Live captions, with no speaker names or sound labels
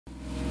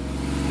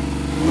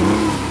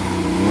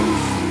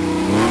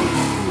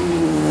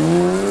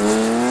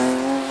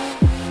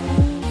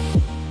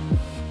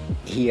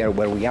here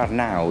where we are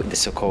now, the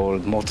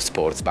so-called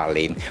Motorsports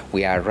Valley.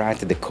 We are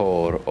right at the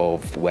core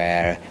of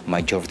where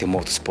majority of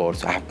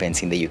motorsports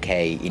happens in the UK,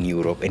 in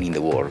Europe and in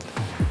the world.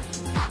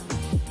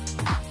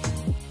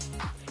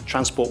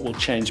 Transport will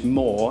change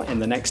more in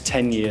the next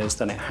 10 years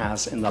than it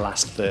has in the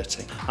last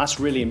 30. That's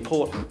really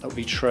important that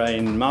we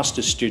train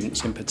master's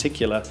students in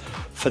particular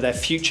for their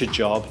future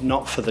job,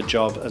 not for the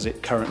job as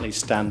it currently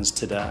stands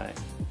today.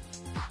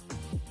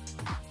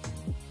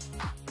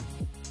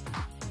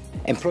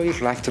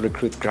 Employers like to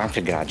recruit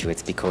Cranfield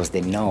graduates because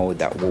they know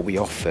that what we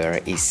offer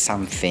is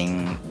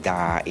something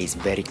that is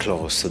very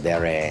close to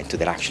their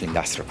actual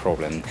industrial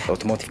problem.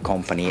 Automotive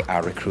companies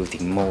are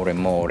recruiting more and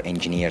more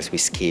engineers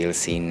with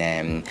skills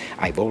in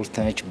high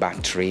voltage,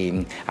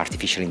 battery,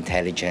 artificial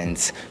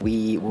intelligence.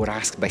 We were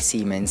asked by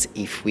Siemens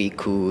if we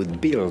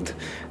could build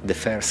the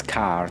first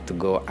car to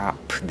go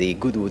up the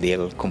Goodwood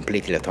Hill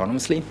completely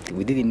autonomously.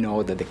 We didn't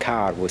know that the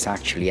car was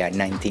actually a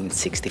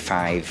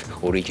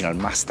 1965 original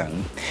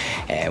Mustang,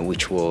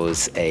 which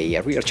was a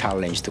real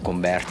challenge to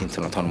convert into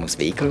an autonomous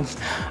vehicle.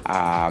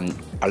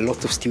 A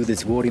lot of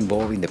students were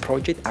involved in the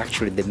project.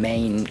 Actually, the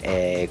main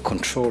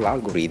control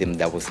algorithm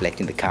that was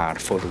letting the car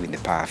following the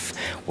path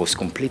was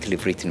completely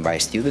written by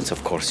students,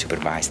 of course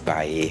supervised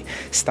by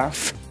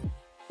staff.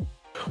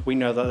 We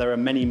know that there are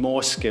many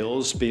more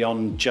skills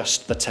beyond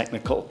just the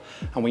technical,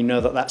 and we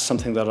know that that's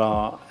something that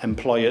our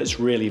employers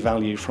really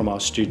value from our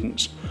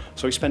students.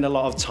 So we spend a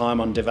lot of time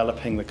on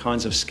developing the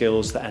kinds of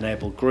skills that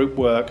enable group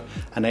work,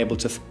 enable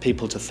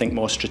people to think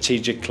more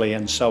strategically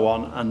and so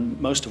on, and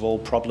most of all,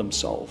 problem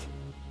solve.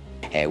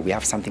 We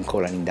have something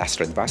called an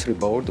industrial advisory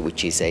board,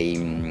 which is a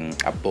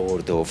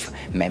board of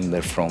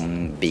members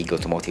from big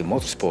automotive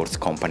motorsports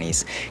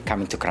companies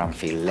coming to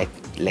Cranfield,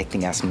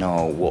 letting us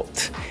know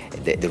what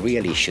the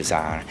real issues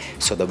are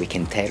so that we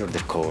can tailor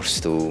the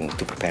course to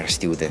prepare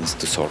students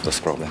to solve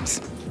those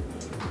problems.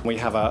 We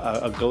have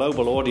a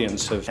global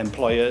audience of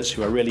employers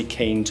who are really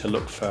keen to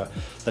look for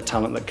the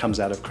talent that comes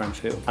out of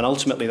Cranfield. And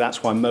ultimately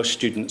that's why most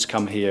students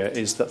come here,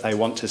 is that they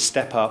want to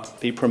step up,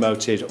 be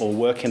promoted or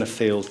work in a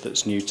field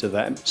that's new to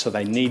them. So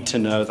they need to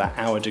know that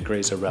our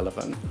degrees are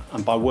relevant.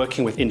 And by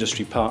working with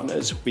industry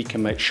partners, we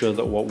can make sure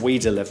that what we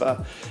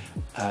deliver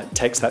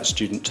takes that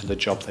student to the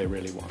job they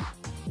really want.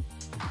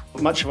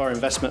 Much of our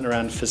investment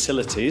around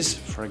facilities,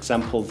 for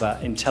example, the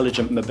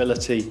Intelligent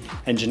Mobility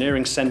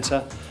Engineering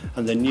Centre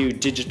and the new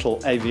Digital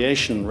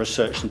Aviation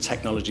Research and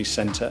Technology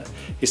Centre,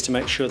 is to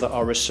make sure that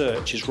our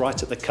research is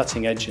right at the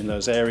cutting edge in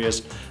those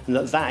areas, and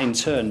that in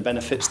turn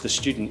benefits the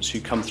students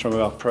who come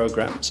through our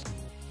programmes.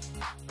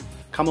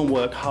 Come and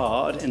work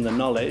hard in the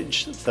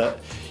knowledge that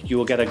you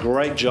will get a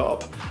great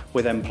job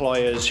with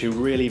employers who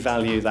really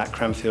value that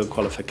Cranfield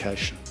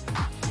qualification.